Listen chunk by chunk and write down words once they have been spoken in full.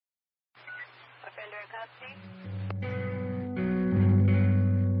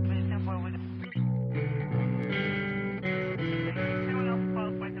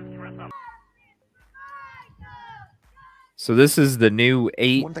So this is the new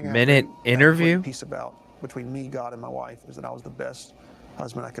 8-minute interview. Piece about between me, God, and my wife is that I was the best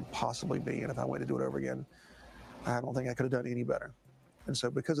husband I could possibly be, and if I went to do it over again, I don't think I could have done any better. And so,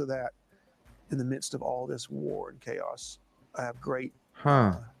 because of that, in the midst of all this war and chaos, I have great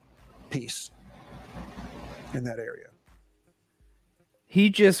peace in that area. He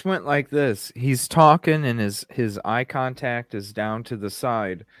just went like this. He's talking, and his eye contact is down to the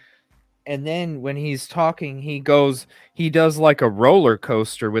side. And then when he's talking, he does like a roller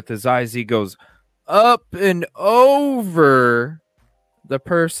coaster with his eyes. He goes up and over the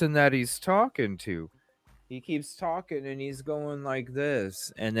person that he's talking to. He keeps talking and he's going like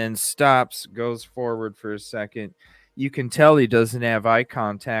this and then stops, goes forward for a second. You can tell he doesn't have eye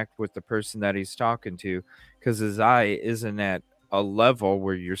contact with the person that he's talking to because his eye isn't at a level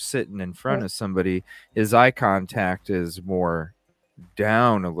where you're sitting in front of somebody. His eye contact is more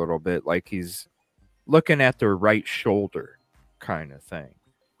down a little bit, like he's looking at their right shoulder kind of thing.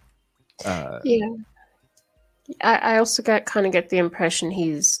 Yeah. I also kind of get the impression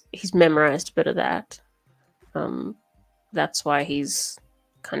he's memorized a bit of that. That's why he's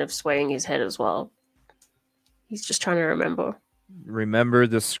kind of swaying his head as well. He's just trying to remember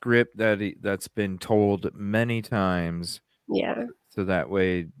the script that's been told many times. Yeah. So that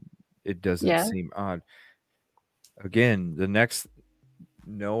way it doesn't seem odd. Again, the next,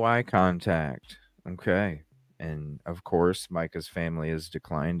 no eye contact. Okay. And of course, Mica's family has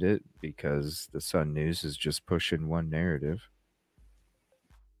declined it because the Sun News is just pushing one narrative.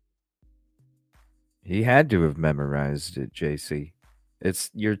 He had to have memorized it, JC.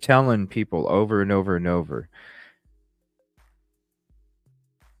 You're telling people over and over and over.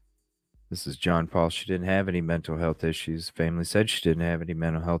 This is John Paul. She didn't have any mental health issues. Family said she didn't have any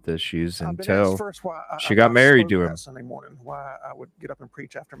mental health issues until she got married to him. Sunday morning, why I would get up and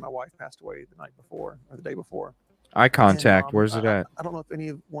preach after my wife passed away the night before or the day before. Eye contact. Where's it at? I don't know if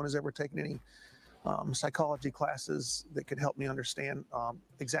anyone has ever taken any psychology classes that could help me understand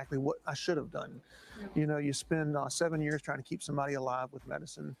exactly what I should have done. You know, you spend 7 years trying to keep somebody alive with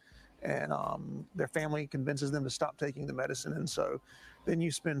medicine, and their family convinces them to stop taking the medicine, and so then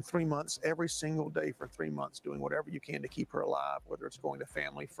you spend 3 months every single day for 3 months doing whatever you can to keep her alive, whether it's going to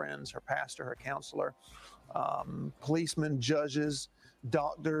family, friends, her pastor, her counselor, policemen, judges,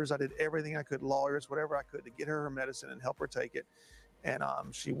 doctors. I did everything I could, lawyers, whatever I could to get her medicine and help her take it. And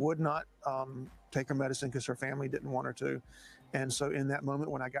she would not take her medicine because her family didn't want her to. And so in that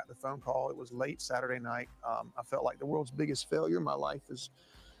moment when I got the phone call, it was late Saturday night. I felt like the world's biggest failure in my life as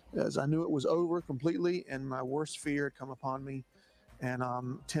I knew it was over completely, and my worst fear had come upon me. And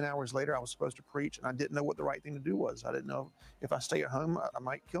 10 hours later, I was supposed to preach, and I didn't know what the right thing to do was. I didn't know if I stay at home, I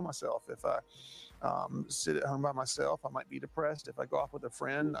might kill myself. If I sit at home by myself, I might be depressed. If I go off with a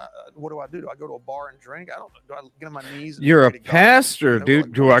friend, what do I do? Do I go to a bar and drink? I don't know. Do I get on my knees? You're a pastor, dude.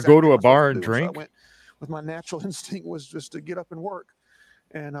 Like, do I go to a bar and drink? So I went with my natural instinct was just to get up and work.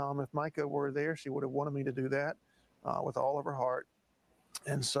 And if Mica were there, she would have wanted me to do that with all of her heart.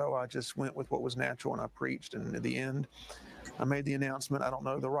 And so I just went with what was natural, and I preached. And at the end, I made the announcement. I don't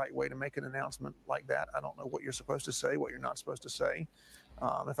know the right way to make an announcement like that. I don't know what you're supposed to say, what you're not supposed to say.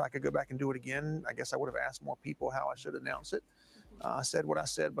 If I could go back and do it again, I guess I would have asked more people how I should announce it. I said what I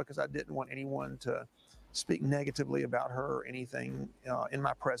said because I didn't want anyone to speak negatively about her or anything in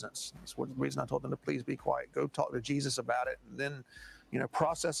my presence. That's the reason I told them to please be quiet. Go talk to Jesus about it, and then, you know,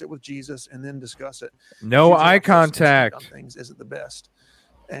 process it with Jesus, and then discuss it. No eye contact. Things isn't the best,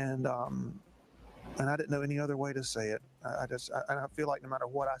 and I didn't know any other way to say it. I feel like no matter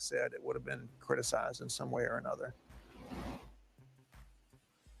what I said, it would have been criticized in some way or another.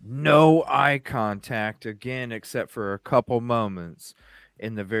 No eye contact again, except for a couple moments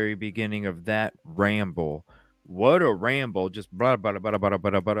in the very beginning of that ramble. What a ramble! Just blah blah blah blah blah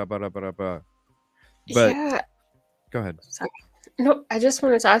blah blah blah blah blah. But yeah. Go ahead. Sorry. No, I just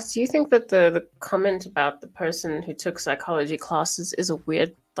wanted to ask: do you think that the comment about the person who took psychology classes is a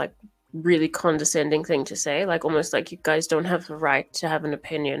weird, like, really condescending thing to say? Like, almost like you guys don't have the right to have an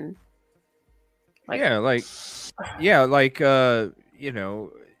opinion. Like, you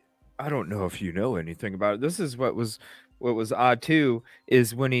know, I don't know if you know anything about it. This is what was odd too,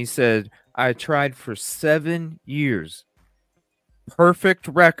 is when he said, I tried for 7 years. Perfect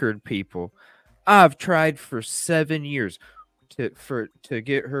record, people. I've tried for 7 years to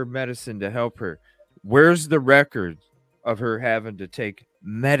get her medicine to help her. Where's the record of her having to take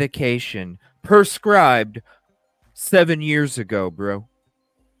medication prescribed 7 years ago, bro?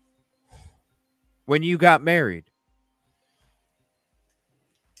 when you got married.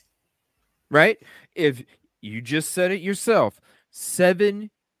 Right? If you just said it yourself, 7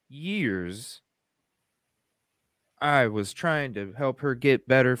 years I was trying to help her get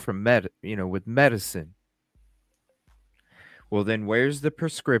better from with medicine. Well, then where's the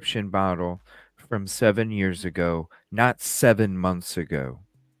prescription bottle from 7 years ago, not 7 months ago?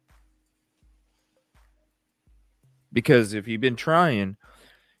 Because if you've been trying,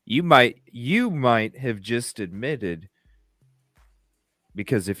 you might have just admitted,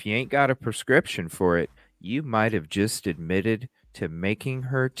 because if you ain't got a prescription for it, you might have just admitted to making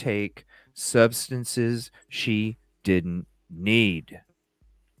her take substances she didn't need.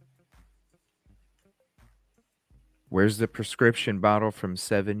 Where's the prescription bottle from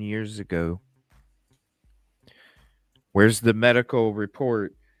 7 years ago? Where's the medical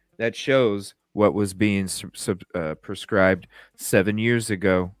report that shows what was being prescribed 7 years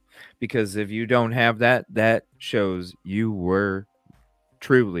ago? Because if you don't have that, that shows you were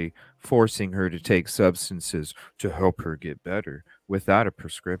truly forcing her to take substances to help her get better without a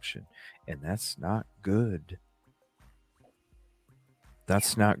prescription. And that's not good.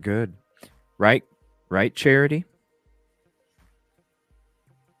 That's not good. Right? Right, Charity?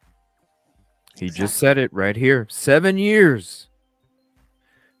 He just said it right here. 7 years.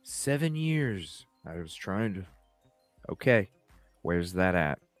 7 years. I was trying to. Okay. Where's that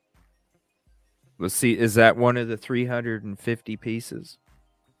at? Let's see. Is that one of the 350 pieces?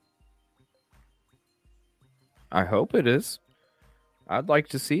 I hope it is. I'd like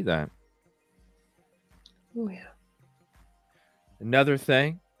to see that. Oh, yeah. Another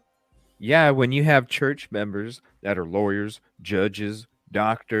thing. Yeah, when you have church members that are lawyers, judges,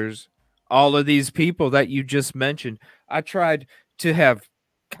 doctors, all of these people that you just mentioned, I tried to have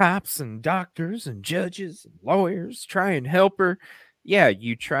cops and doctors and judges and lawyers try and help her. Yeah,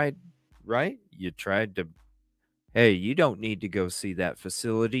 you tried, right? You tried to, hey, you don't need to go see that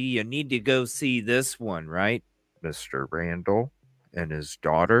facility. You need to go see this one, right? Mr. Randall and his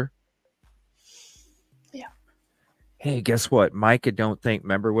daughter. Yeah. Hey, guess what? Mica don't think,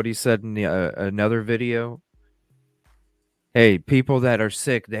 remember what he said in the, another video? Hey, people that are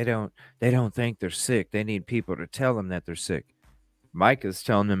sick, they don't think they're sick. They need people to tell them that they're sick. Mica's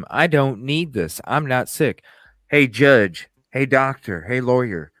telling them, I don't need this. I'm not sick. Hey, judge. Hey, doctor. Hey,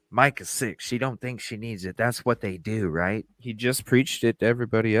 lawyer. Mica's sick. She don't think she needs it. That's what they do, right? He just preached it to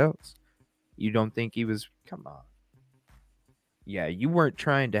everybody else. You don't think he was, come on. Yeah, you weren't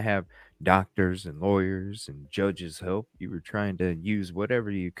trying to have doctors and lawyers and judges help. You were trying to use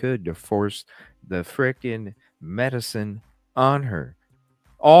whatever you could to force the frickin' medicine on her.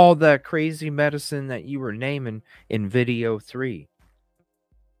 All that crazy medicine that you were naming in video 3.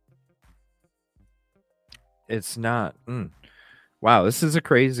 It's not. Wow, this is a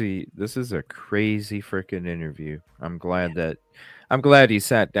crazy freaking interview. I'm glad he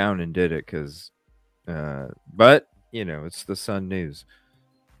sat down and did it, because but you know, it's the Sun News.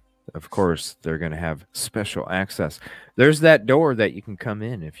 Of course, they're going to have special access. There's that door that you can come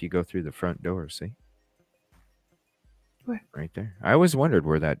in if you go through the front door, see? Where? Right there. I always wondered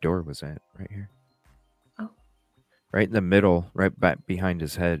where that door was at, right here. Oh. Right in the middle, right back behind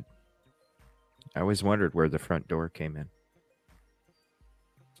his head. I always wondered where the front door came in.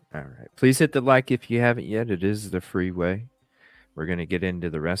 All right. Please hit the like if you haven't yet. It is the free way. We're going to get into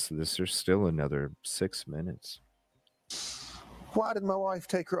the rest of this. There's still another 6 minutes. Why did my wife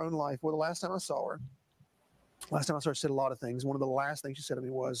take her own life? Well, the last time I saw her, she said a lot of things. One of the last things she said to me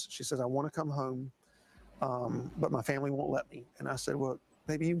was, she says, I want to come home, but my family won't let me. And I said, well,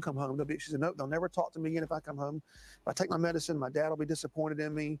 maybe you can come home. She said, no, they'll never talk to me again if I come home. If I take my medicine, my dad will be disappointed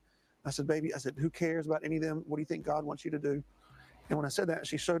in me. I said, baby, who cares about any of them? What do you think God wants you to do? And when I said that,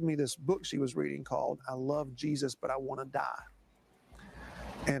 she showed me this book she was reading called I Love Jesus, But I Want to Die.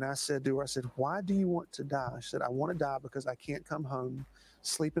 And I said to her, why do you want to die? She said, I want to die because I can't come home,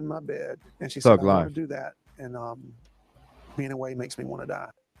 sleep in my bed. And she said, I want to do that. And being away makes me want to die.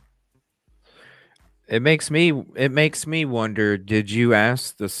 It makes me wonder, did you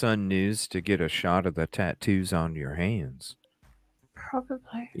ask the Sun News to get a shot of the tattoos on your hands?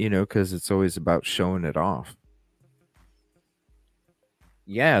 Probably. You know, because it's always about showing it off.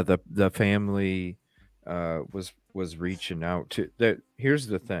 Yeah, the family was reaching out to that. Here's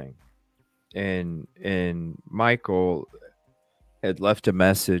the thing, and Michael had left a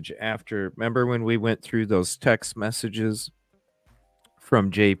message after. Remember when we went through those text messages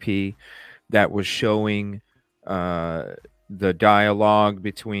from JP that was showing the dialogue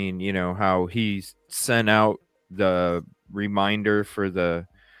between, you know, how he sent out the reminder for the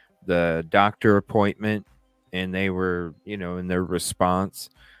doctor appointment, and they were, you know, in their response,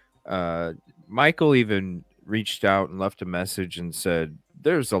 Michael even reached out and left a message and said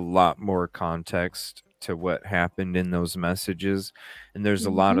there's a lot more context to what happened in those messages, and there's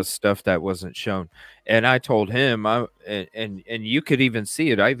a lot of stuff that wasn't shown. And I told him, and you could even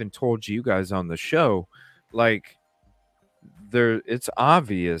see it. I even told you guys on the show, like, it's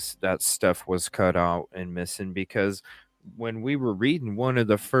obvious that stuff was cut out and missing, because when we were reading one of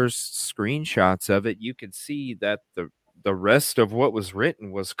the first screenshots of it, you could see that the rest of what was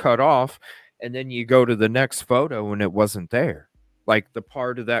written was cut off, and then you go to the next photo and it wasn't there, like the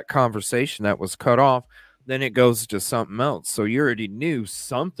part of that conversation that was cut off, then it goes to something else. So you already knew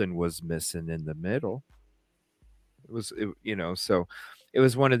something was missing in the middle. So it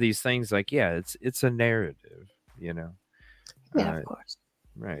was one of these things, like, yeah, it's a narrative, Yeah, of course.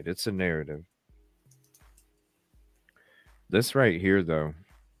 Right, it's a narrative. This right here, though,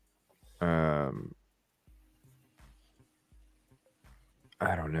 I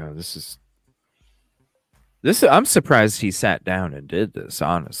don't know. I'm surprised he sat down and did this,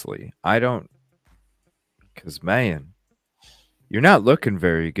 honestly. I don't, because, man, you're not looking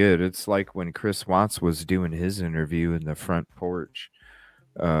very good. It's like when Chris Watts was doing his interview in the front porch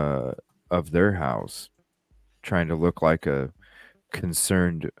of their house, trying to look like a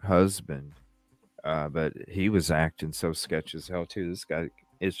concerned husband. But he was acting so sketch as hell, too. This guy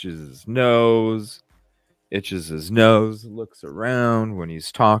itches his nose, looks around. When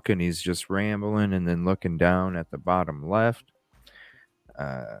he's talking, he's just rambling and then looking down at the bottom left.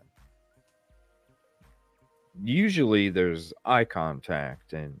 Usually there's eye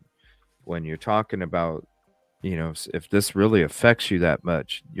contact, and when you're talking about, if this really affects you that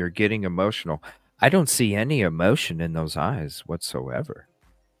much, you're getting emotional. I don't see any emotion in those eyes whatsoever.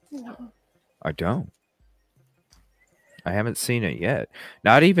 No. I don't. I haven't seen it yet.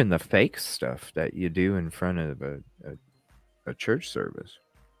 Not even the fake stuff that you do in front of a church service.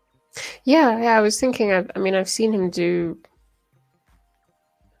 Yeah, I was thinking, I've seen him do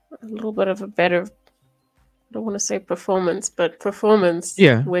a little bit of a better, I don't want to say performance, but performance.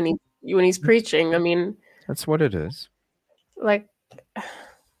 Yeah. When he's preaching. I mean, that's what it is. Like,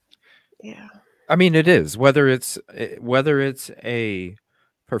 yeah. I mean, it is. Whether it's a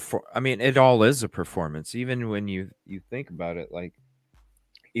I mean, it all is a performance. Even when you think about it, like,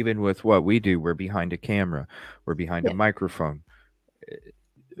 even with what we do, we're behind a camera, we're behind a microphone.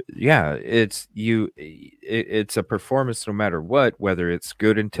 Yeah, it's a performance no matter what, whether it's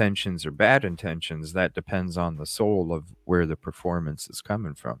good intentions or bad intentions. That depends on the soul of where the performance is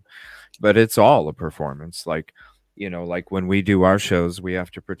coming from. But it's all a performance. Like, like when we do our shows, we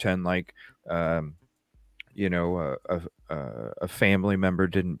have to pretend like a family member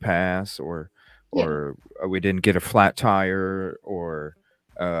didn't pass, or we didn't get a flat tire, or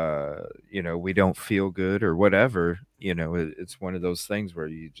we don't feel good, or whatever. It's one of those things where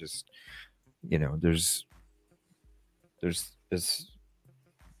you just,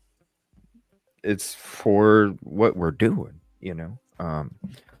 it's for what we're doing,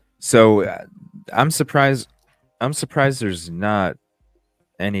 so I'm surprised there's not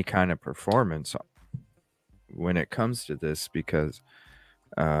any kind of performance when it comes to this, because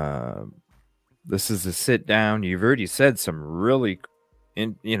this is a sit down. You've already said some really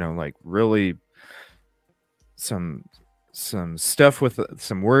really some stuff with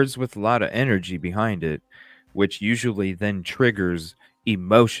some words with a lot of energy behind it, which usually then triggers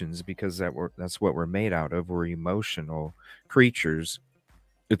emotions, because that's what we're made out of. We're emotional creatures.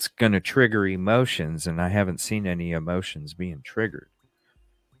 It's going to trigger emotions, and I haven't seen any emotions being triggered.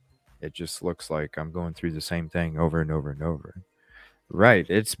 It just looks like I'm going through the same thing over and over and over. Right.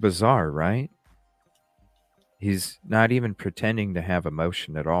 It's bizarre, right? He's not even pretending to have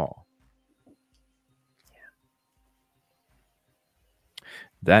emotion at all.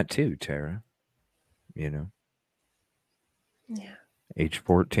 That too, Tara. Yeah. Age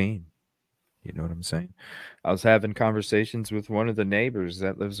 14. You know what I'm saying? I was having conversations with one of the neighbors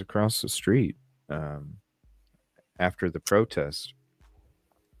that lives across the street after the protest.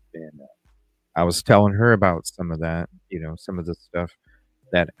 And I was telling her about some of that, some of the stuff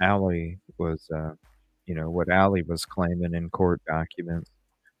that Allie was, what Allie was claiming in court documents.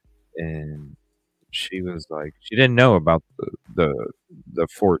 And she was like, she didn't know about the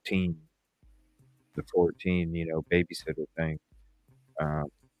 14, babysitter thing.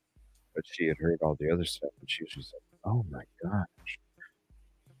 But she had heard all the other stuff, and she was just like, oh my gosh.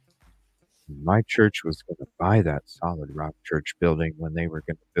 My church was going to buy that solid rock church building when they were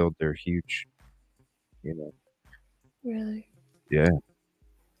going to build their huge, Really? Yeah.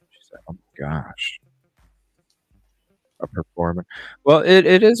 She's like, oh my gosh. A performer. Well,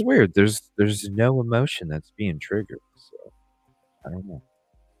 it is weird. There's no emotion that's being triggered. So I don't know.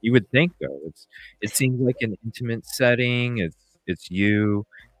 You would think though. It seems like an intimate setting. It's you.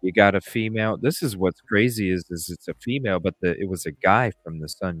 You got a female. This is what's crazy is it's a female, but it was a guy from the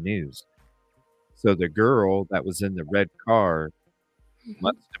Sun News. So the girl that was in the red car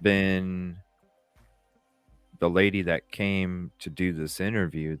must have been the lady that came to do this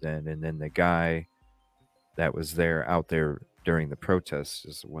interview then, and then the guy that was out there during the protests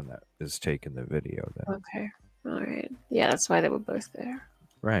is the one that is taking the video then. Okay. All right. Yeah, that's why they were both there.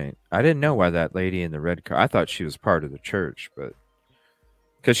 Right. I didn't know why that lady in the red car. I thought she was part of the church, but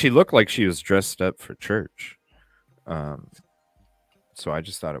because she looked like she was dressed up for church. So I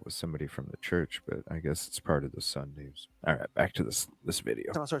just thought it was somebody from the church, but I guess it's part of the Sun News. All right, back to this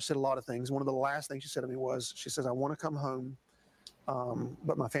video. I said a lot of things. One of the last things she said to me was, she says, I want to come home,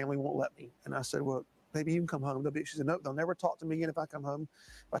 but my family won't let me. And I said, well, maybe you can come home. She said, no, they'll never talk to me again if I come home.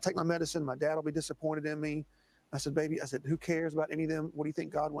 If I take my medicine, my dad will be disappointed in me. I said, baby, who cares about any of them? What do you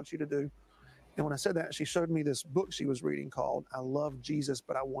think God wants you to do? And when I said that, she showed me this book she was reading called I Love Jesus,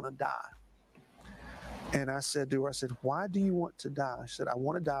 But I Want to Die. And I said to her, why do you want to die? She said, I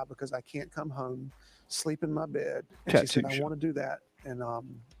want to die because I can't come home, sleep in my bed. And she said, I want to do that. And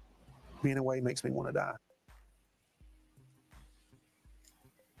being away makes me want to die.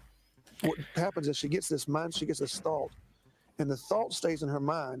 What happens is she gets this thought, and the thought stays in her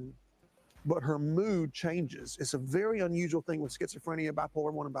mind, but her mood changes. It's a very unusual thing with schizophrenia,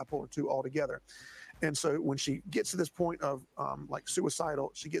 bipolar 1 and bipolar 2 altogether. And so when she gets to this point of like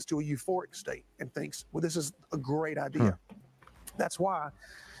suicidal, she gets to a euphoric state and thinks, well, this is a great idea. That's why,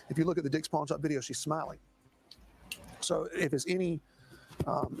 if you look at the Dick's Pawn Shop video, she's smiling. So if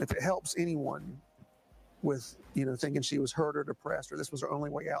it helps anyone with, thinking she was hurt or depressed or this was her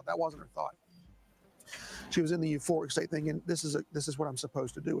only way out, that wasn't her thought. She was in the euphoric state thinking, this is what I'm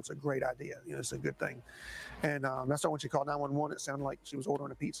supposed to do. It's a great idea. It's a good thing. And that's why when she called 911, it sounded like she was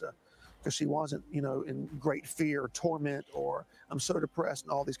ordering a pizza, because she wasn't, in great fear or torment or I'm so depressed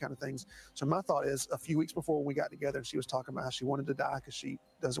and all these kind of things. So my thought is, a few weeks before we got together and she was talking about how she wanted to die because she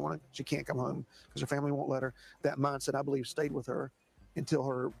can't come home because her family won't let her. That mindset, I believe, stayed with her until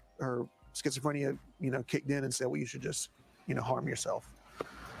her schizophrenia, kicked in and said, well, you should just, harm yourself.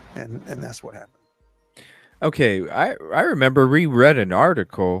 And that's what happened. Okay. I remember we read an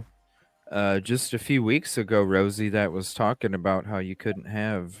article just a few weeks ago, Rosie, that was talking about how you couldn't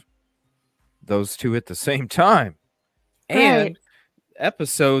have those two at the same time. And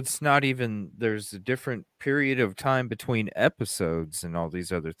episodes, not even, there's a different period of time between episodes and all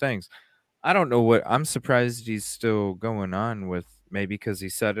these other things. I don't know what, I'm surprised he's still going on with, maybe because he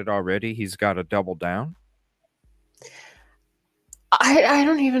said it already, he's got to double down. I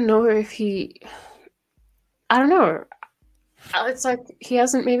don't even know if I don't know. It's like he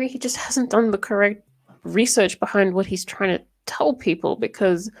just hasn't done the correct research behind what he's trying to tell people,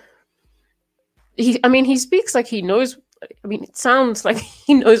 because he speaks like he knows. It sounds like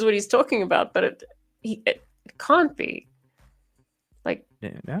he knows what he's talking about, but it can't be. Like,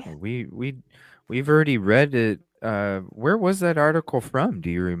 no, we've already read it. Where was that article from? Do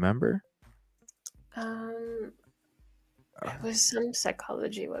you remember? It was some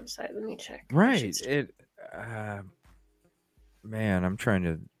psychology website. Let me check. Right. Man,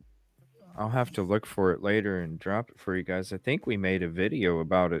 I'll have to look for it later and drop it for you guys. I think we made a video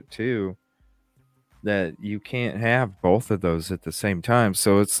about it too, that you can't have both of those at the same time.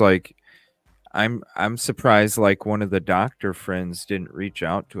 So it's like, I'm surprised, like, one of the doctor friends didn't reach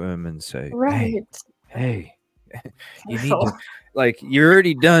out to him and say, hey, you need to, like, you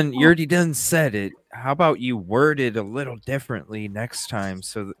already done said it. How about you word it a little differently next time?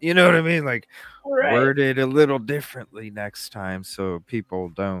 So you know what I mean? Like, word it a little differently next time so people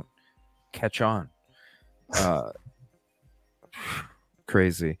don't catch on.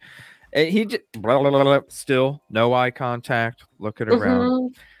 Crazy. He still no eye contact, looking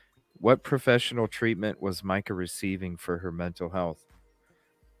around. What professional treatment was Mica receiving for her mental health?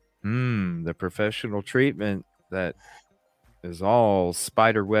 The professional treatment that is all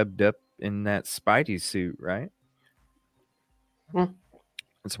spider webbed up in that Spidey suit, right?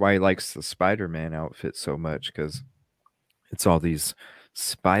 That's why he likes the Spider-Man outfit so much, because it's all these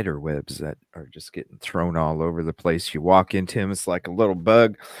spider webs that are just getting thrown all over the place. You walk into him, it's like a little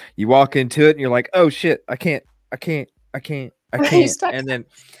bug. You walk into it and you're like, oh shit, I can't. And then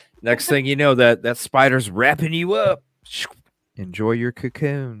next thing you know, that spider's wrapping you up. Enjoy your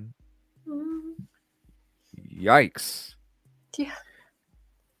cocoon. Yikes. Yeah.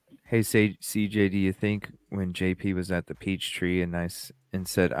 Hey, CJ, do you think when JP was at the Peachtree and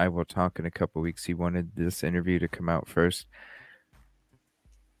said, I will talk in a couple weeks, he wanted this interview to come out first?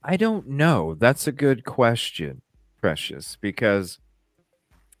 I don't know. That's a good question, Precious, because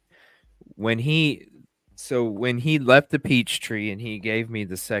when he left the peach tree and he gave me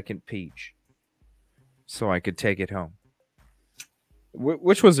the second peach so I could take it home,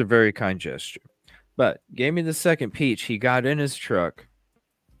 which was a very kind gesture, but gave me the second peach. He got in his truck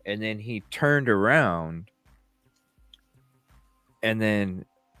and then he turned around and then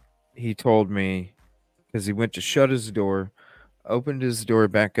he told me, because he went to shut his door, opened his door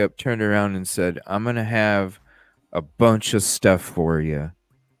back up, turned around and said, I'm going to have a bunch of stuff for you.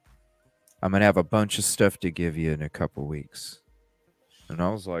 I'm going to have a bunch of stuff to give you in a couple weeks. And I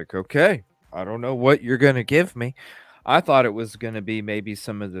was like, okay, I don't know what you're going to give me. I thought it was going to be maybe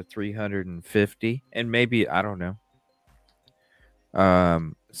some of the 350 and maybe, I don't know.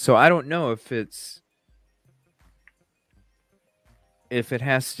 So I don't know if it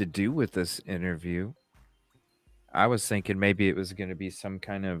has to do with this interview. I was thinking maybe it was going to be some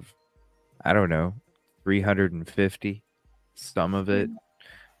kind of, I don't know, 350, some of it.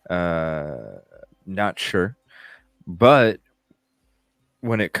 Not sure. But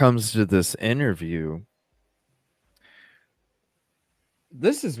when it comes to this interview,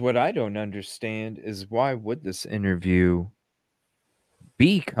 this is what I don't understand is why would this interview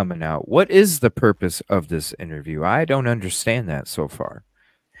be coming out? What is the purpose of this interview? I don't understand that so far.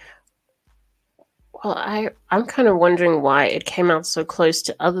 Well, I'm kind of wondering why it came out so close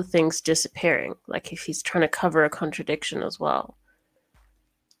to other things disappearing. Like if he's trying to cover a contradiction as well.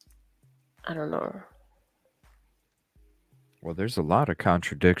 I don't know. Well, there's a lot of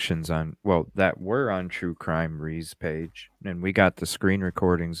contradictions that were on True Crime Re's page, and we got the screen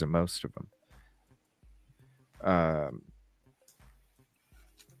recordings of most of them.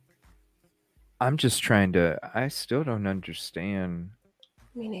 I'm just trying to, I still don't understand.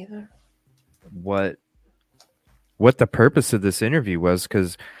 Me neither. What the purpose of this interview was,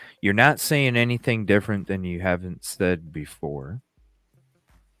 because you're not saying anything different than you haven't said before.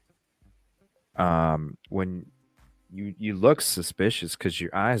 When you look suspicious because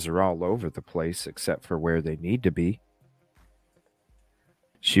your eyes are all over the place except for where they need to be.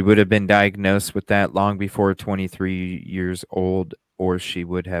 She would have been diagnosed with that long before 23 years old, or she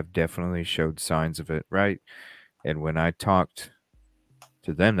would have definitely showed signs of it, right? And when I talked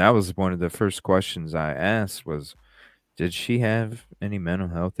to them, that was one of the first questions I asked was, did she have any mental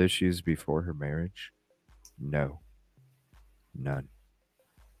health issues before her marriage? No. None.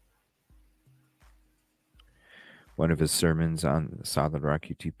 One of his sermons on the Solid Rock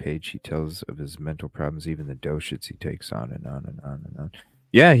YouTube page, he tells of his mental problems, even the dosages he takes on and on and on and on.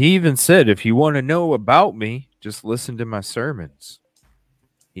 Yeah, he even said, if you want to know about me, just listen to my sermons.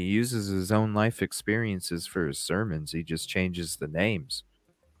 He uses his own life experiences for his sermons. He just changes the names.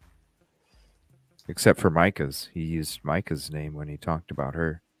 Except for Mica's. He used Mica's name when he talked about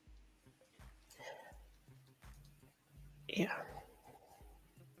her. Yeah.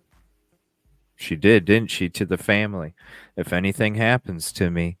 She did, didn't she, to the family? If anything happens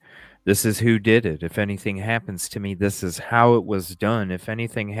to me, this is who did it. If anything happens to me, this is how it was done. If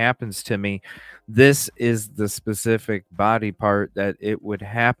anything happens to me, this is the specific body part that it would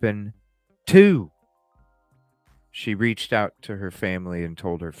happen to. She reached out to her family and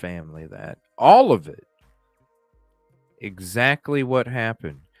told her family that. All of it. Exactly what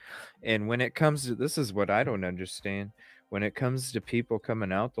happened. And when it comes to, this is what I don't understand. When it comes to people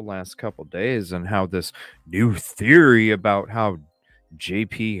coming out the last couple days and how this new theory about how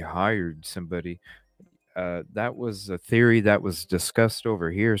JP hired somebody, that was a theory that was discussed over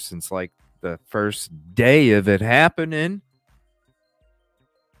here since like the first day of it happening.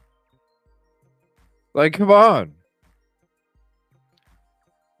 Like, come on.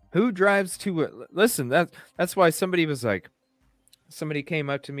 Who drives to it? Listen, that's why somebody came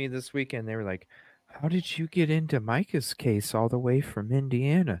up to me this weekend. They were like, how did you get into Mica's case all the way from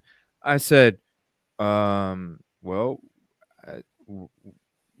Indiana? I said, well,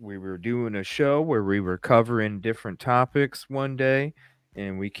 we were doing a show where we were covering different topics one day,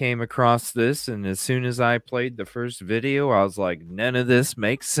 and we came across this, and as soon as I played the first video, I was like, none of this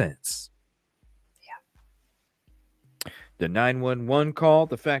makes sense. The 911 call,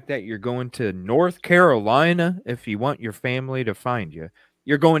 the fact that you're going to North Carolina if you want your family to find you.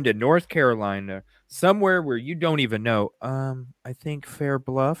 You're going to North Carolina, somewhere where you don't even know. I think Fair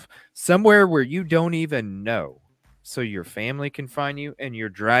Bluff, somewhere where you don't even know, so your family can find you, and you're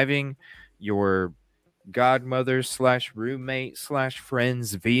driving your godmother / roommate /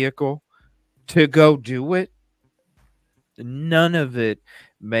 friend's vehicle to go do it. None of it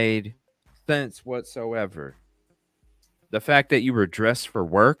made sense whatsoever. The fact that you were dressed for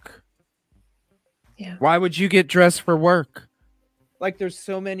work. Yeah. Why would you get dressed for work? Like, there's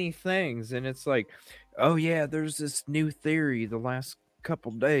so many things, and it's like, oh yeah, there's this new theory the last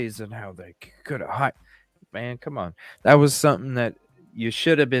couple days and how they could have man, come on. That was something that you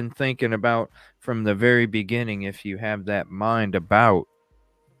should have been thinking about from the very beginning if you have that mind about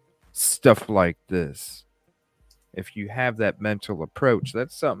stuff like this. If you have that mental approach,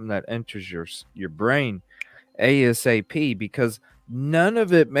 that's something that enters your brain ASAP, because none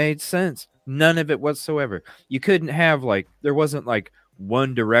of it made sense. None of it whatsoever. You couldn't have there wasn't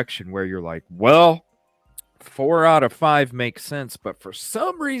one direction where you're like, well, 4 out of 5 makes sense, but for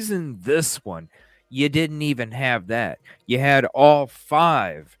some reason this one, you didn't even have that. You had all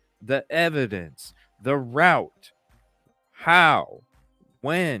 5, the evidence, the route, how,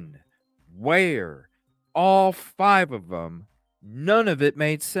 when, where, all 5 of them. None of it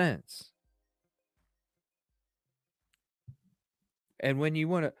made sense. And when you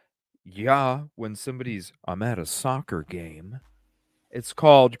want to, when somebody's, I'm at a soccer game, it's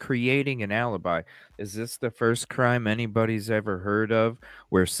called creating an alibi. Is this the first crime anybody's ever heard of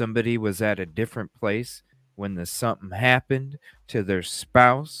where somebody was at a different place when something happened to their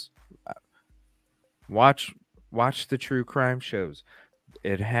spouse? Watch the true crime shows.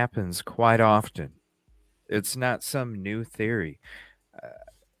 It happens quite often. It's not some new theory.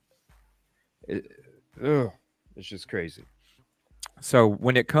 It's just crazy. So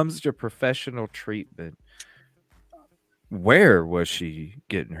when it comes to professional treatment, where was she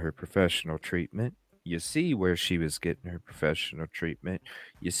getting her professional treatment? You see where she was getting her professional treatment.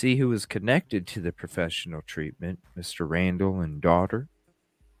 You see who was connected to the professional treatment, Mr. Randall and daughter.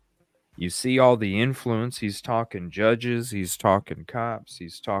 You see all the influence. He's talking judges, he's talking cops,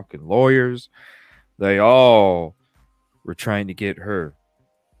 he's talking lawyers. They all were trying to get her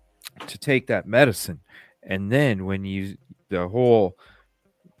to take that medicine. And then when the whole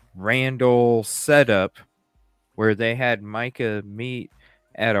Randall setup where they had Mica meet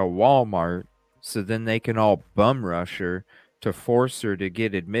at a Walmart so then they can all bum rush her to force her to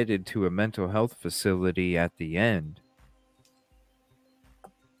get admitted to a mental health facility at the end.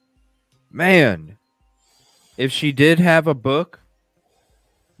 Man, if she did have a book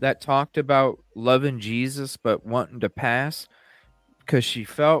that talked about loving Jesus but wanting to pass because she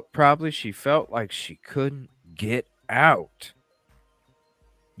felt like she couldn't get out.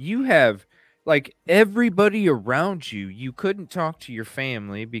 You have everybody around you, you couldn't talk to your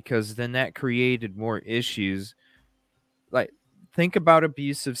family because then that created more issues. Think about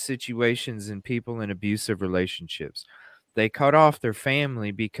abusive situations and people in abusive relationships. They cut off their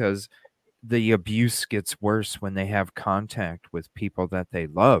family because the abuse gets worse when they have contact with people that they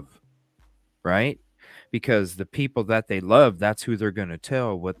love, right? Because the people that they love, that's who they're going to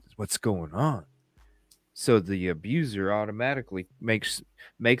tell what's going on. So the abuser automatically makes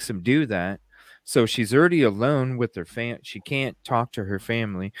them do that. So she's already alone with her she can't talk to her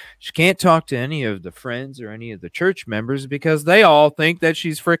family. She can't talk to any of the friends or any of the church members because they all think that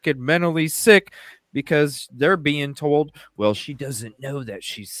she's freaking mentally sick because they're being told, well, she doesn't know that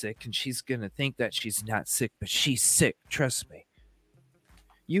she's sick and she's going to think that she's not sick, but she's sick. Trust me.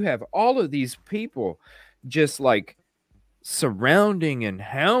 You have all of these people just surrounding and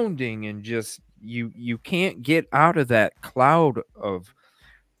hounding and just you can't get out of that cloud of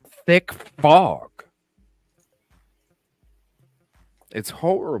thick fog. It's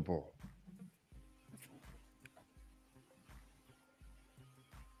horrible.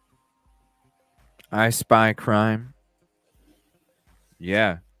 I Spy crime.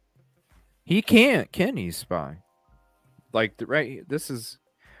 Yeah. He can't, can he, Spy?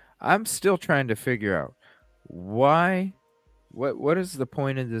 I'm still trying to figure out why, what is the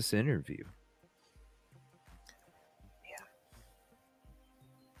point of this interview?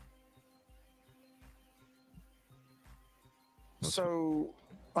 So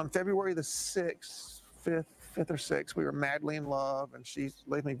on February the 6th, 5th or 6th, we were madly in love, and she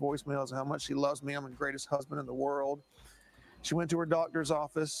left me voicemails of how much she loves me. I'm the greatest husband in the world. She went to her doctor's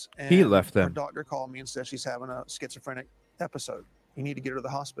office, and he left them. Her doctor called me and said she's having a schizophrenic episode. You need to get her to the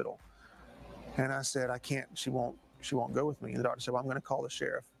hospital. And I said, I can't. She won't go with me. And the doctor said, well, I'm going to call the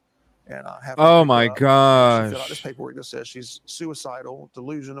sheriff. And have oh my gosh. She filled out this paperwork that says she's suicidal,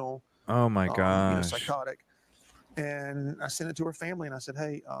 delusional. Oh my gosh. Psychotic. And I sent it to her family, and I said,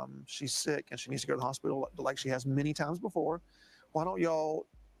 hey, she's sick and she needs to go to the hospital like she has many times before. Why don't y'all,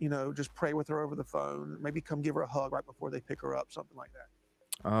 just pray with her over the phone, maybe come give her a hug right before they pick her up, something like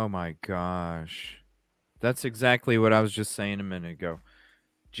that. Oh my gosh. That's exactly what I was just saying a minute ago.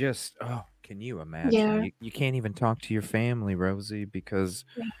 Can you imagine? Yeah. You can't even talk to your family, Rosie, because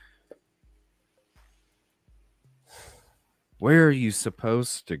where are you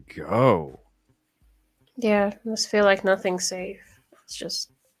supposed to go? Yeah, it must feel like nothing's safe. It's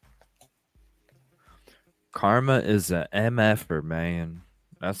just... Karma is a MFer, man.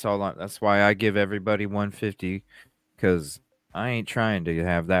 That's all. That's why I give everybody 150, because I ain't trying to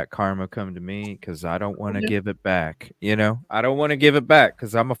have that karma come to me, because I don't want to give it back. You know, I don't want to give it back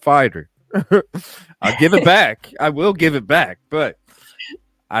because I'm a fighter. I'll give it back. I will give it back, but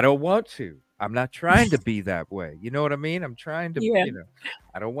I don't want to. I'm not trying to be that way. You know what I mean? I'm trying to, Yeah. you know,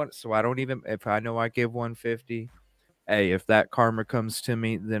 I don't want, so I don't even, if I know I give 150, hey, if that karma comes to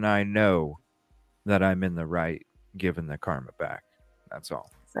me, then I know that I'm in the right giving the karma back. That's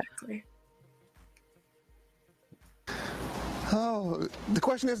all. Exactly. Oh, the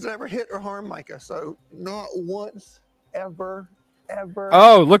question is, did I ever hit or harm Mica? So not once, ever.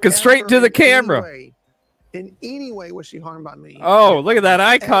 Oh, looking straight ever to the in any camera. way. In any way was she harmed by me. Oh, look at that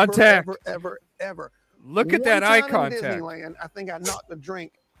eye contact. Ever. Look at One that eye time in contact. Disneyland, I think I knocked the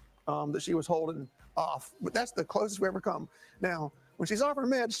drink that she was holding off, but that's the closest we ever come. Now, when she's off her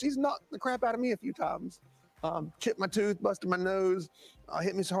meds, she's knocked the crap out of me a few times. Chipped my tooth, busted my nose,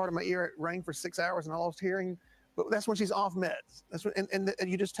 hit me so hard in my ear it rang for 6 hours and I lost hearing. But that's when she's off meds. That's when, and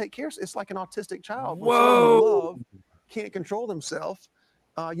you just take care. It's like an autistic child. When someone you love can't control themselves,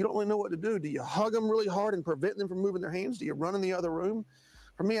 you don't really know what to do. Do you hug them really hard and prevent them from moving their hands? Do you run in the other room?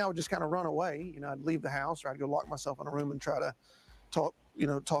 For me, I would just kind of run away. You know, I'd leave the house or I'd go lock myself in a room and try to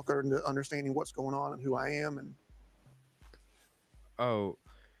talk her into understanding what's going on and who I am. And oh,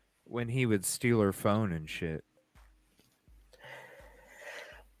 when he would steal her phone and shit.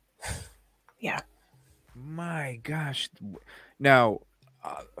 Yeah. My gosh. Now,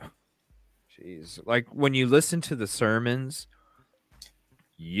 jeez, like when you listen to the sermons,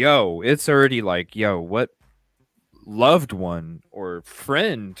 yo, it's already like, yo, what loved one or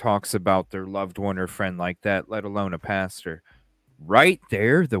friend talks about their loved one or friend like that, let alone a pastor? Right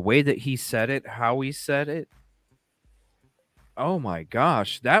there, the way that he said it, how he said it. Oh my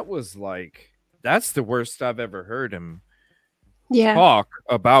gosh, that was like, that's the worst I've ever heard him talk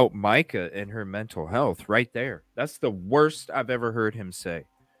about Mica and her mental health right there. That's the worst I've ever heard him say.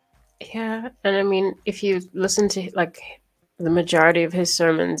 Yeah, and I mean, if you listen to like the majority of his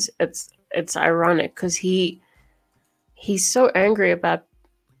sermons, it's ironic because he's so angry about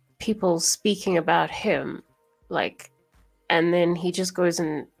people speaking about him, like, and then he just goes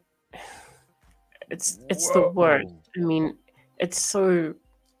and it's the word. I mean, it's so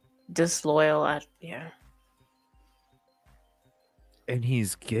disloyal. And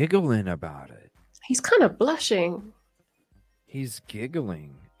he's giggling about it. He's kind of blushing. He's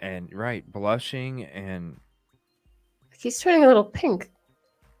giggling and blushing, and he's turning a little pink.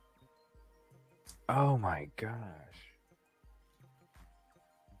 Oh my gosh.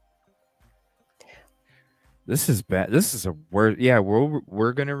 This is bad. This is a word. Yeah,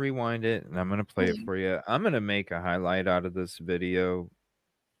 we're gonna rewind it and I'm gonna play it for you. I'm gonna make a highlight out of this video.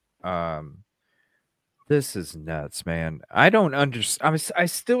 This is nuts, man. I don't understand. I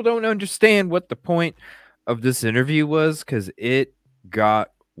still don't understand what the point of this interview was, because it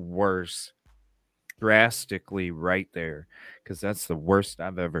got worse drastically right there. Because that's the worst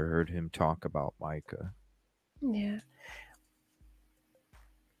I've ever heard him talk about Mica. Yeah.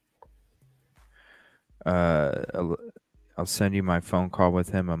 I'll send you my phone call with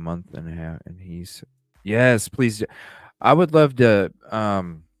him a month and a half, and he's yes, please. I would love to.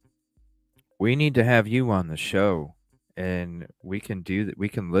 We need to have you on the show, and we can do that. We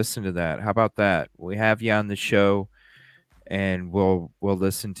can listen to that. How about that? We have you on the show, and we'll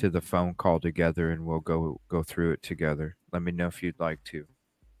listen to the phone call together, and we'll go through it together. Let me know if you'd like to.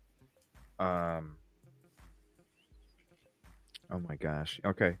 Oh my gosh.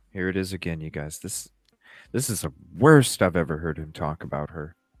 Okay, here it is again, you guys. This is the worst I've ever heard him talk about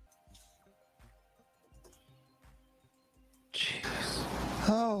her. Jeez.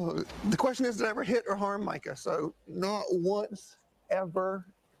 Oh, the question is, did I ever hit or harm Mica? So not once, ever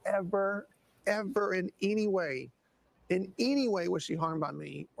in any way was she harmed by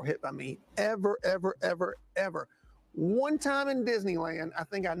me or hit by me. Ever. One time in Disneyland, I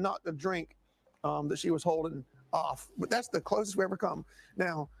think I knocked a drink that she was holding off, but that's the closest we ever come.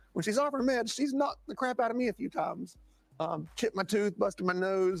 Now, when she's off her meds, she's knocked the crap out of me a few times. Chipped my tooth, busted my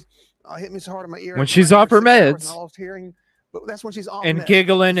nose, hit me so hard in my ear. When she's off her meds. I lost hearing. But that's when she's off and meds.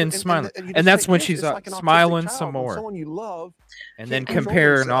 giggling and smiling, and that's when she's like smiling some more. Someone you love, and then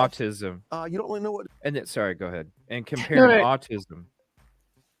comparing autism. You don't really know what. And then, sorry, go ahead. And comparing autism.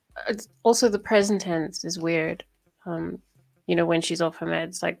 It's also the present tense is weird. You know, when she's off her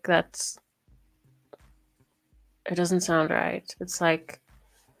meds, like it doesn't sound right. It's like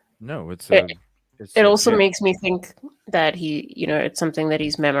no, it also makes me think that it's something that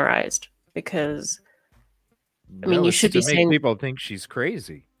he's memorized, because I mean, you should be saying people think she's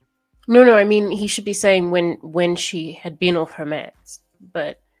crazy. No, I mean he should be saying when she had been off her meds,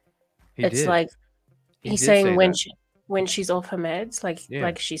 but He it's did. like He he's did saying say when that. she's off her meds, Yeah.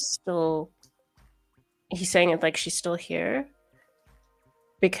 like she's still. He's saying it like she's still here,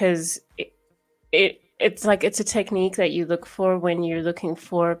 because it's like it's a technique that you look for when you're looking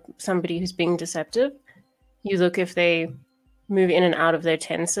for somebody who's being deceptive. You look if they move in and out of their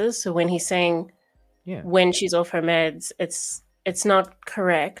tenses. So when he's saying Yeah. when she's off her meds, it's not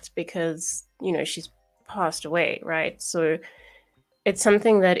correct because she's passed away, right? So it's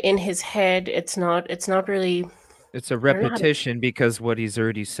something that in his head it's not really. It's a I don't know how to. repetition because what he's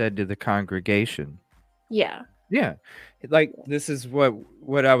already said to the congregation. Yeah. Yeah. Like this is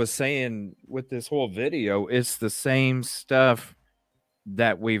what I was saying with this whole video. It's the same stuff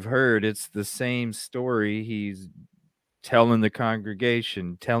that we've heard. It's the same story he's telling the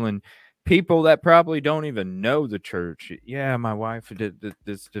congregation, telling people that probably don't even know the church. Yeah, my wife did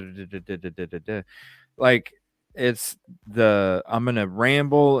this. Like it's I'm gonna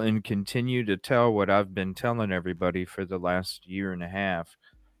ramble and continue to tell what I've been telling everybody for the last year and a half,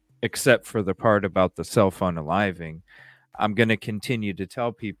 except for the part about the self-unaliving. I'm gonna continue to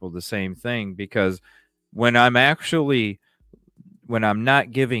tell people the same thing because when I'm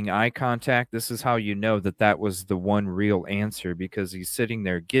not giving eye contact, this is how you know that was the one real answer, because he's sitting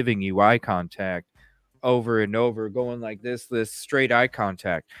there giving you eye contact over and over, going like this straight eye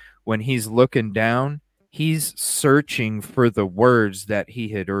contact. When he's looking down, he's searching for the words that he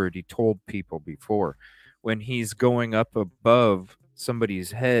had already told people before. When he's going up above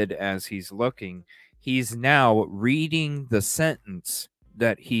somebody's head as he's looking, he's now reading the sentence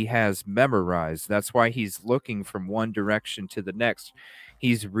that he has memorized. That's why he's looking from one direction to the next.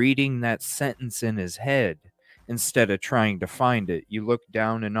 He's reading that sentence in his head instead of trying to find it. You look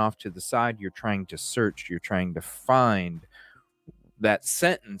down and off to the side, you're trying to search, you're trying to find that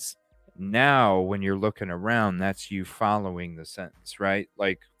sentence. Now, when you're looking around, that's you following the sentence, right?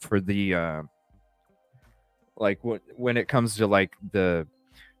 Like for the when it comes to like the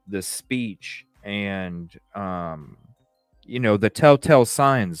speech and the telltale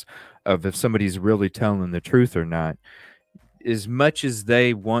signs of if somebody's really telling the truth or not. As much as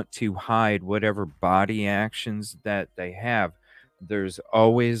they want to hide whatever body actions that they have, there's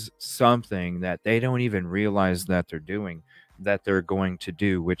always something that they don't even realize that they're doing, that they're going to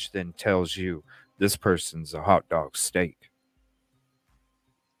do, which then tells you this person's a hot dog steak.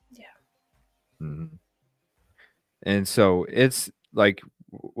 Yeah. Mm-hmm. And so it's like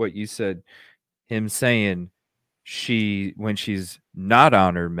what you said, him saying when she's not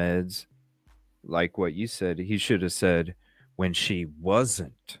on her meds, like what you said, he should have said when she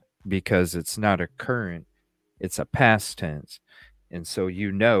wasn't, because it's not a current, it's a past tense. And so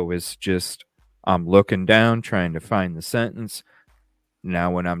it's just I'm looking down trying to find the sentence.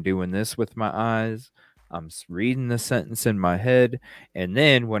 Now when I'm doing this with my eyes, I'm reading the sentence in my head. And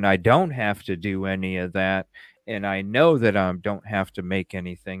then when I don't have to do any of that, and I know that I don't have to make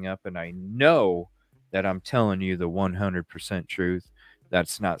anything up, and I know that I'm telling you the 100% truth,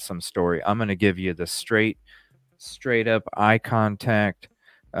 that's not some story. I'm going to give you the straight up eye contact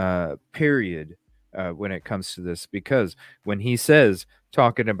period when it comes to this. Because when he says,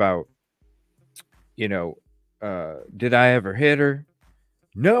 talking about, did I ever hit her?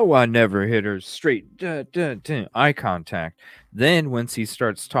 No, I never hit her. Straight eye contact. Then once he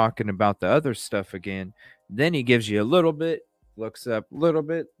starts talking about the other stuff again, then he gives you a little bit, looks up, little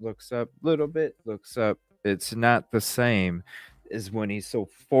bit, looks up, little bit, looks up. It's not the same as when he's so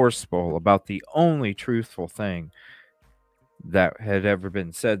forceful about the only truthful thing that had ever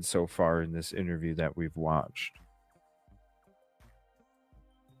been said so far in this interview that we've watched.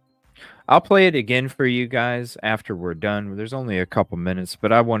 I'll play it again for you guys after we're done. There's only a couple minutes,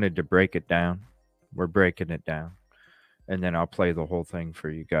 but I wanted to break it down. We're breaking it down. And then I'll play the whole thing for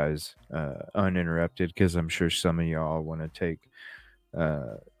you guys uninterrupted, because I'm sure some of y'all want to take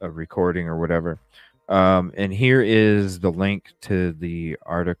a recording or whatever. And here is the link to the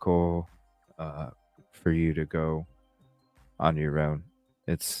article for you to go on your own.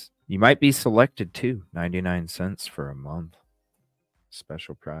 You might be selected too. 99 cents for a month.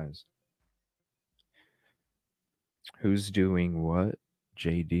 Special prize. Who's doing what?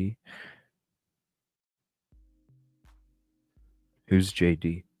 JD? Who's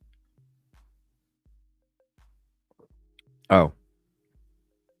JD? Oh,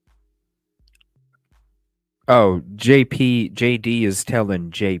 JD is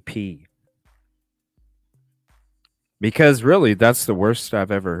telling JP. Because really, that's the worst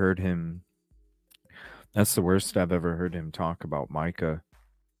I've ever heard him. That's the worst I've ever heard him talk about Mica.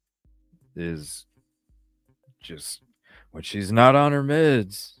 Is just when she's not on her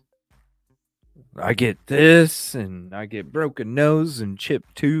meds. I get this, and I get broken nose and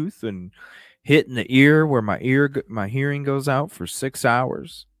chipped tooth, and hit in the ear where my hearing goes out for 6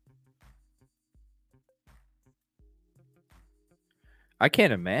 hours. I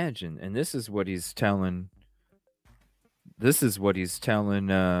can't imagine, and this is what he's telling. This is what he's telling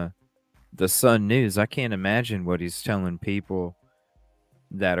the Sun News. I can't imagine what he's telling people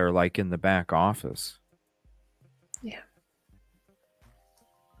that are like in the back office. Yeah.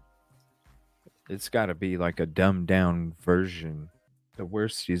 It's got to be like a dumbed down version. The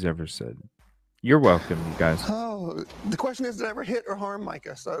worst he's ever said. You're welcome, you guys. Oh, the question is, did I ever hit or harm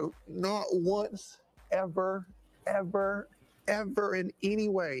Mica? So not once, ever, ever, ever in any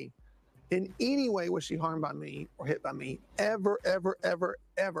way was she harmed by me or hit by me. Ever, ever, ever,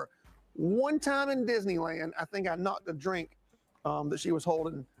 ever. One time in Disneyland, I think I knocked a drink that she was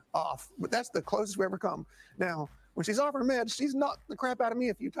holding off, but that's the closest we ever come. Now, when she's off her meds, she's knocked the crap out of me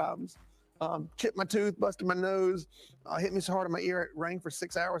a few times. Chipped my tooth, busted my nose, hit me so hard in my ear it rang for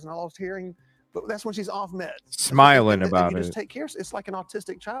 6 hours and I lost hearing. But that's when she's off meds. Smiling about you it. Just take care. It's like an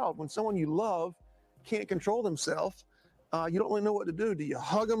autistic child. When someone you love can't control themselves, you don't really know what to do. Do you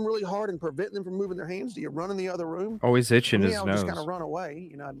hug them really hard and prevent them from moving their hands? Do you run in the other room? Always itching his I would nose. just kind of run away.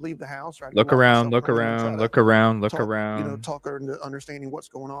 You know, I'd leave the house. Or I'd look around, look around, look around, look around. You know, talk her into understanding what's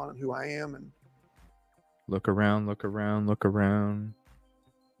going on and who I am. And look around, look around, look around.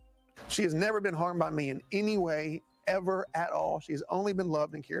 She has never been harmed by me in any way, ever at all. She's only been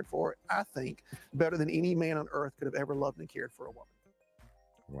loved and cared for, I think, better than any man on earth could have ever loved and cared for a woman.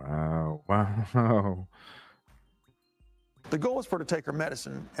 Wow. Wow. The goal was for her to take her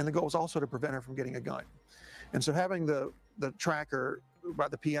medicine, and the goal was also to prevent her from getting a gun. And so having the tracker by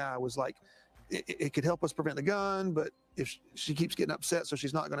the PI was like, it could help us prevent the gun, but if she keeps getting upset, so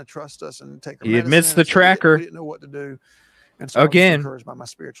she's not going to trust us and take her medicine. He admits the tracker. We didn't know what to do. And so I was encouraged by my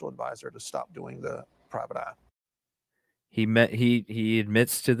spiritual advisor to stop doing the private eye. He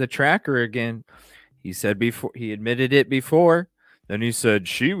admits to the tracker again. He said before, he admitted it before. Then he said,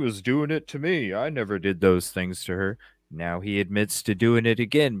 she was doing it to me. I never did those things to her. Now he admits to doing it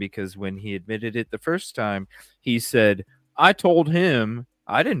again, because when he admitted it the first time, he said, I told him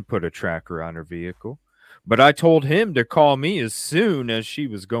I didn't put a tracker on her vehicle, but I told him to call me as soon as she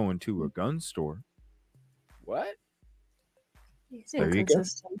was going to a gun store. What? He's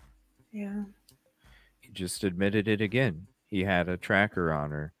inconsistent. Yeah. He just admitted it again. He had a tracker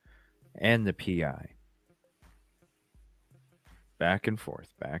on her and the PI. Back and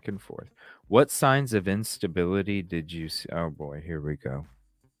forth, back and forth. What signs of instability did you see? Oh boy, here we go.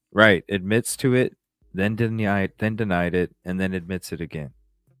 Right, admits to it, then denied it, and then admits it again.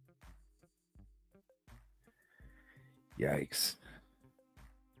 Yikes.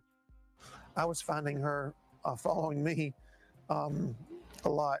 I was finding her following me a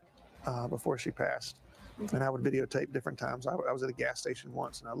lot before she passed. And I would videotape different times. I was at a gas station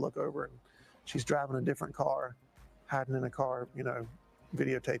once, and I look over, and she's driving a different car, hiding in a car, you know,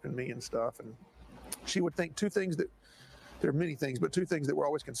 videotaping me and stuff. And she would think two things that, there are many things, but two things that were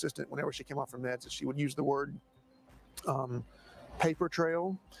always consistent whenever she came off her meds is she would use the word paper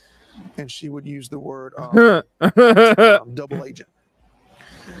trail, and she would use the word double agent.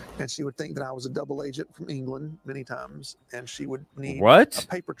 And she would think that I was a double agent from England many times, and she would need a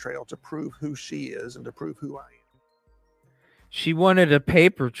paper trail to prove who she is and to prove who I am. She wanted a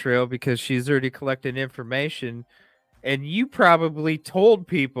paper trail because she's already collected information, and you probably told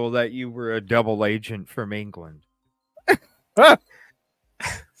people that you were a double agent from England.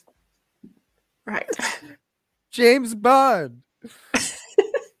 Right. James Bond.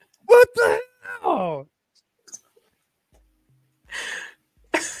 What the hell?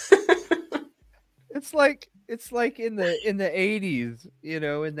 It's like in the 80s, you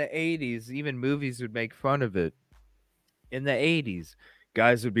know, in the 80s, even movies would make fun of it. In the 80s,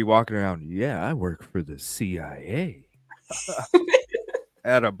 guys would be walking around, yeah, I work for the CIA.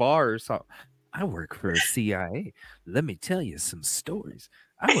 At a bar or something. I work for the CIA. Let me tell you some stories.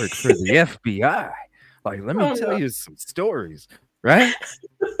 I work for the FBI. Like, let me tell you some stories, right?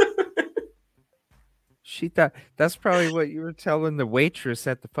 She thought that's probably what you were telling the waitress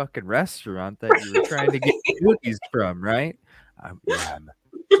at the fucking restaurant that you were trying to get cookies from, right? I'm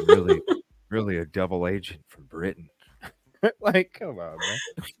really a double agent from Britain. Like, come on, man.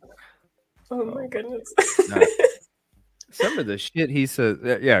 Oh my goodness. No. Some of the shit he says,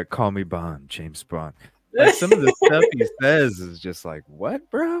 yeah, call me Bond, James Bond. Like, some of the stuff he says is just like,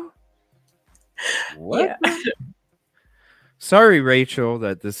 what, bro? What? Yeah. Sorry, Rachel,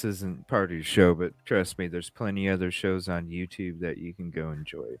 that this isn't part of your show, but trust me, there's plenty other shows on YouTube that you can go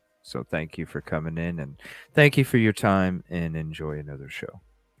enjoy. So thank you for coming in, and thank you for your time, and enjoy another show.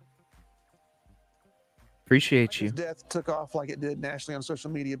 Appreciate you. His death took off like it did nationally on social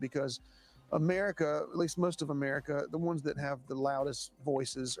media because America, at least most of America, the ones that have the loudest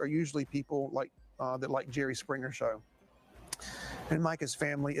voices are usually people like that like Jerry Springer show. And Mica's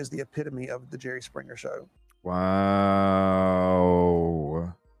family is the epitome of the Jerry Springer show. Wow.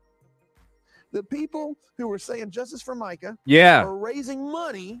 The people who were saying justice for Mica Yeah. are raising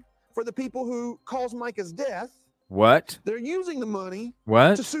money for the people who caused Mica's death. What? They're using the money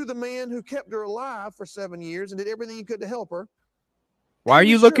What? to sue the man who kept her alive for 7 years and did everything he could to help her. Why are And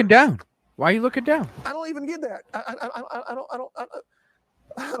you his looking church. down? Why are you looking down? I don't even get that. I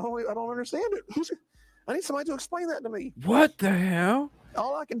don't understand it. I need somebody to explain that to me. What the hell?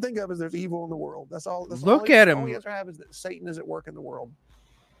 All I can think of is there's evil in the world. That's all. That's Look all, at the him. only answer I have is that Satan is at work in the world.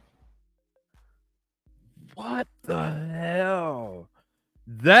 What the hell?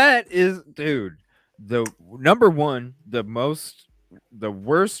 That is, dude, the number one, the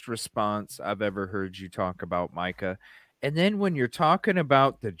worst response I've ever heard you talk about Mica. And then when you're talking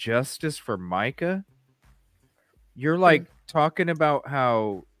about the justice for Mica, you're like talking about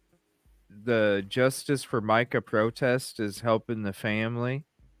how the justice for Mica protest is helping the family.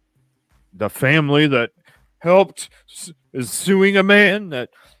 The family that helped is suing a man that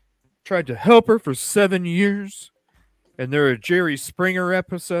tried to help her for 7 years. And they're a Jerry Springer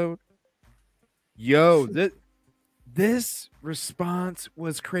episode. Yo, this response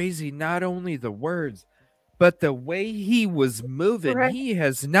was crazy. Not only the words, but the way he was moving. Right. He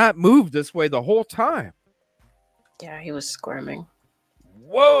has not moved this way the whole time. Yeah, he was squirming.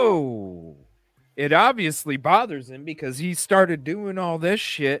 Whoa. It obviously bothers him because he started doing all this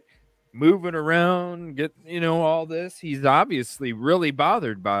shit, moving around, all this. He's obviously really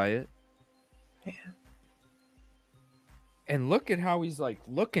bothered by it. Yeah. And look at how he's like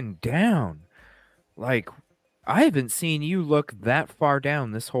looking down. Like, I haven't seen you look that far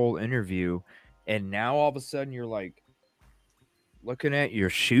down this whole interview. And now all of a sudden you're like looking at your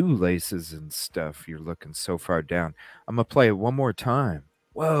shoelaces and stuff. You're looking so far down. I'm going to play it one more time.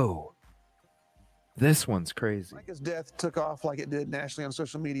 Whoa. This one's crazy. Mica's death took off like it did nationally on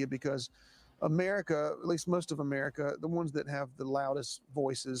social media because America, at least most of America, the ones that have the loudest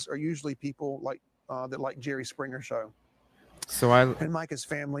voices are usually people like that like Jerry Springer show. And Mica's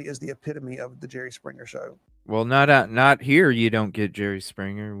family is the epitome of the Jerry Springer show. Well, not here. You don't get Jerry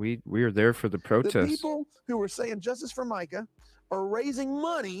Springer. We are there for the protest. The people who are saying justice for Mica are raising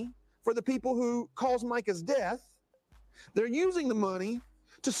money for the people who caused Mica's death. They're using the money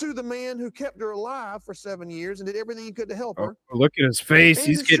to sue the man who kept her alive for 7 years and did everything he could to help her. Oh, look at his face. And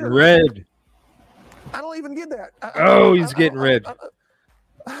He's his getting church. red. I don't even get that. He's getting red.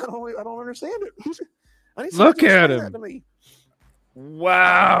 I don't understand it. I need Look somebody to at explain him. that to me. All I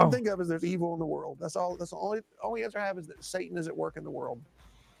Wow. can think of is there's evil in the world. That's all. That's the only answer I have is that Satan is at work in the world.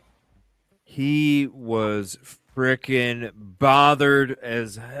 He was freaking bothered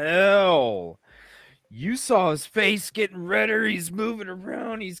as hell. You saw his face getting redder. He's moving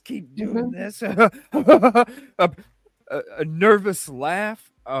around. He's keep doing this. A nervous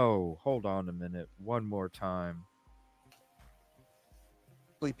laugh. Oh, hold on a minute. One more time.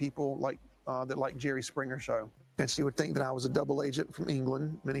 People like that like Jerry Springer show. And she would think that I was a double agent from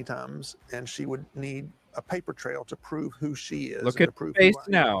England many times, and she would need a paper trail to prove who she is. Look and at to prove his face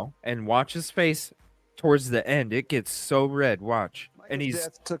who I am. now, and watch his face towards the end. It gets so red. Watch. Mica's And he's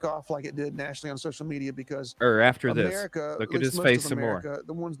death took off like it did nationally on social media because after this. America, Look at at least his most face of some more. America,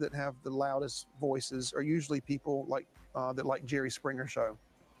 the ones that have the loudest voices are usually people like that like Jerry Springer show.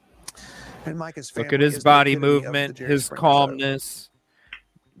 And Mica's family Look at his is the body epitome of the movement, Jerry his Springer show. calmness.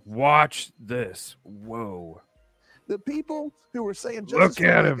 Watch this. Whoa. The people who are saying Look justice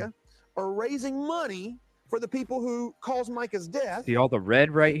at for him. Mica are raising money for the people who caused Mica's death. See all the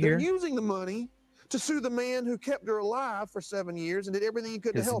red right They're here? using the money to sue the man who kept her alive for 7 years and did everything he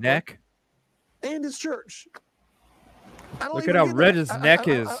could to His help neck. her, and his church. I don't Look even at how get red that. his neck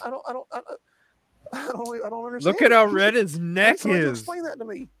is. I don't understand. Look at how it. red his I need neck somebody to is. explain that to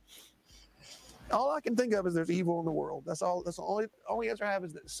me. All I can think of is there's evil in the world. That's all. That's the only answer I have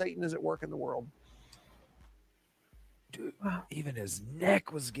is that Satan is at work in the world. Dude, even his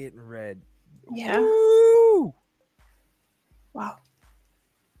neck was getting red. Yeah. Woo! Wow.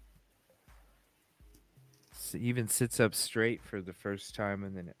 Even sits up straight for the first time,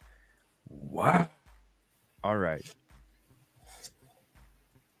 and then wow. All right.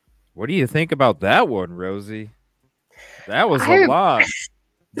 What do you think about that one, Rosie? That was a lot.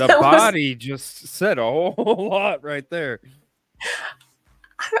 The body just said a whole lot right there.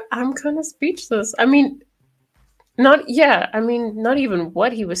 I'm kind of speechless. I mean, not even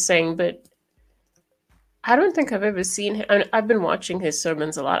what he was saying, but I don't think I've ever seen him. I mean, I've been watching his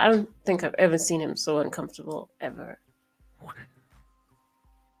sermons a lot. I don't think I've ever seen him so uncomfortable ever.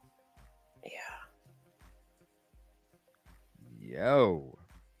 Yeah. Yo.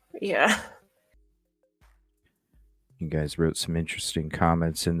 Yeah. You guys wrote some interesting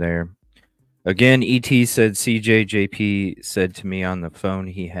comments in there. Again, ET said CJJP said to me on the phone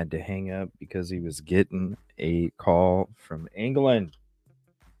he had to hang up because he was getting a call from England.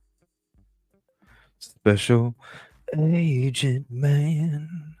 Special agent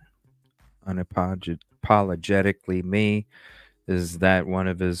man. Unapologetically me. Is that one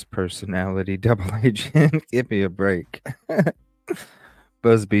of his personality double agent? Give me a break.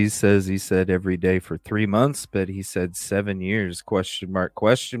 Busby says he said every day for 3 months, but he said 7 years, question mark,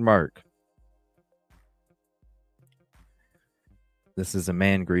 question mark. This is a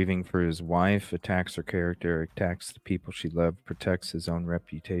man grieving for his wife, attacks her character, attacks the people she loved, protects his own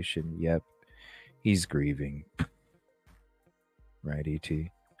reputation. Yep, he's grieving. Right, E.T.?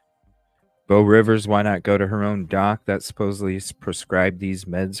 Bo Rivers, why not go to her own doc that supposedly prescribed these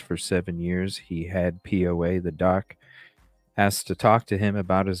meds for 7 years? He had POA. The doc has to talk to him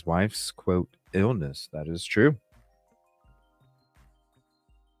about his wife's, quote, illness. That is true.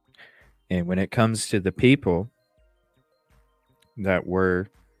 And when it comes to the people that were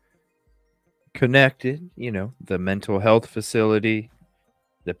connected, you know, the mental health facility,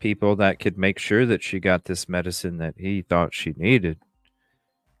 the people that could make sure that she got this medicine that he thought she needed,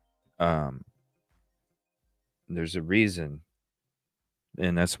 there's a reason.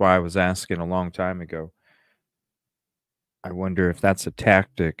 And that's why I was asking a long time ago. I wonder if that's a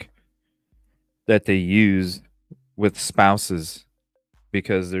tactic that they use with spouses,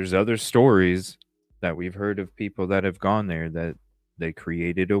 because there's other stories that we've heard of people that have gone there that they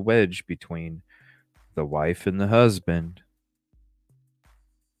created a wedge between the wife and the husband.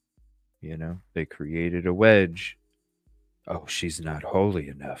 You know, they created a wedge. Oh, she's not holy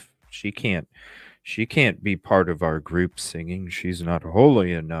enough. She can't be part of our group singing. She's not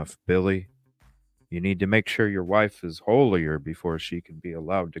holy enough, Billy. You need to make sure your wife is holier before she can be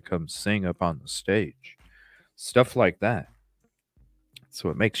allowed to come sing up on the stage. Stuff like that. So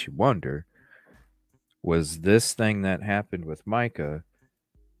it makes you wonder, was this thing that happened with Mica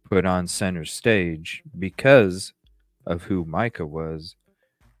put on center stage because of who Mica was,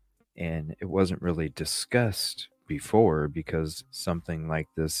 and it wasn't really discussed before because something like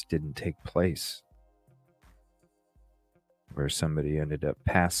this didn't take place where somebody ended up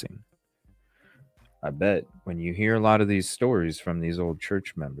passing? I bet when you hear a lot of these stories from these old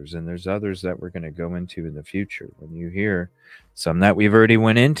church members, and there's others that we're going to go into in the future, when you hear some that we've already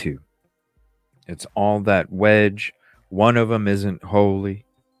went into, it's all that wedge. One of them isn't holy.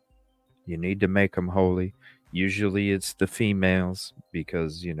 You need to make them holy. Usually it's the females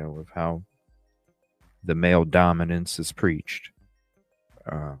because, you know, of how the male dominance is preached.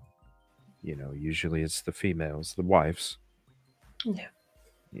 You know, usually it's the females, the wives. Yeah.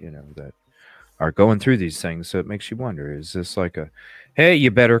 You know, that are going through these things. So it makes you wonder, is this like a, hey,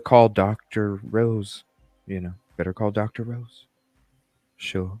 you better call Dr. Rose, you know, better call Dr. Rose.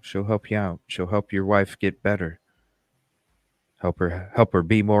 She'll help you out. She'll help your wife get better. Help her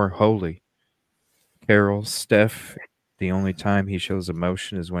be more holy. Carol, Steph, the only time he shows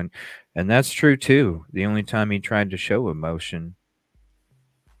emotion is when, and that's true too. The only time he tried to show emotion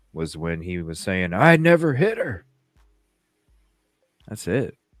was when he was saying, I never hit her. That's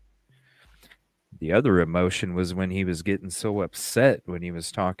it. The other emotion was when he was getting so upset when he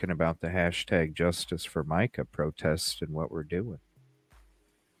was talking about the hashtag Justice for Mica protest and what we're doing.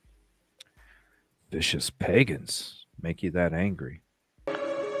 Vicious pagans make you that angry. Is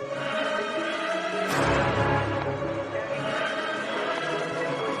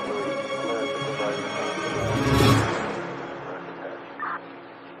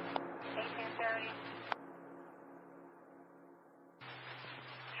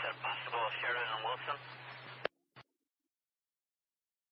that possible, Sheridan and Wilson?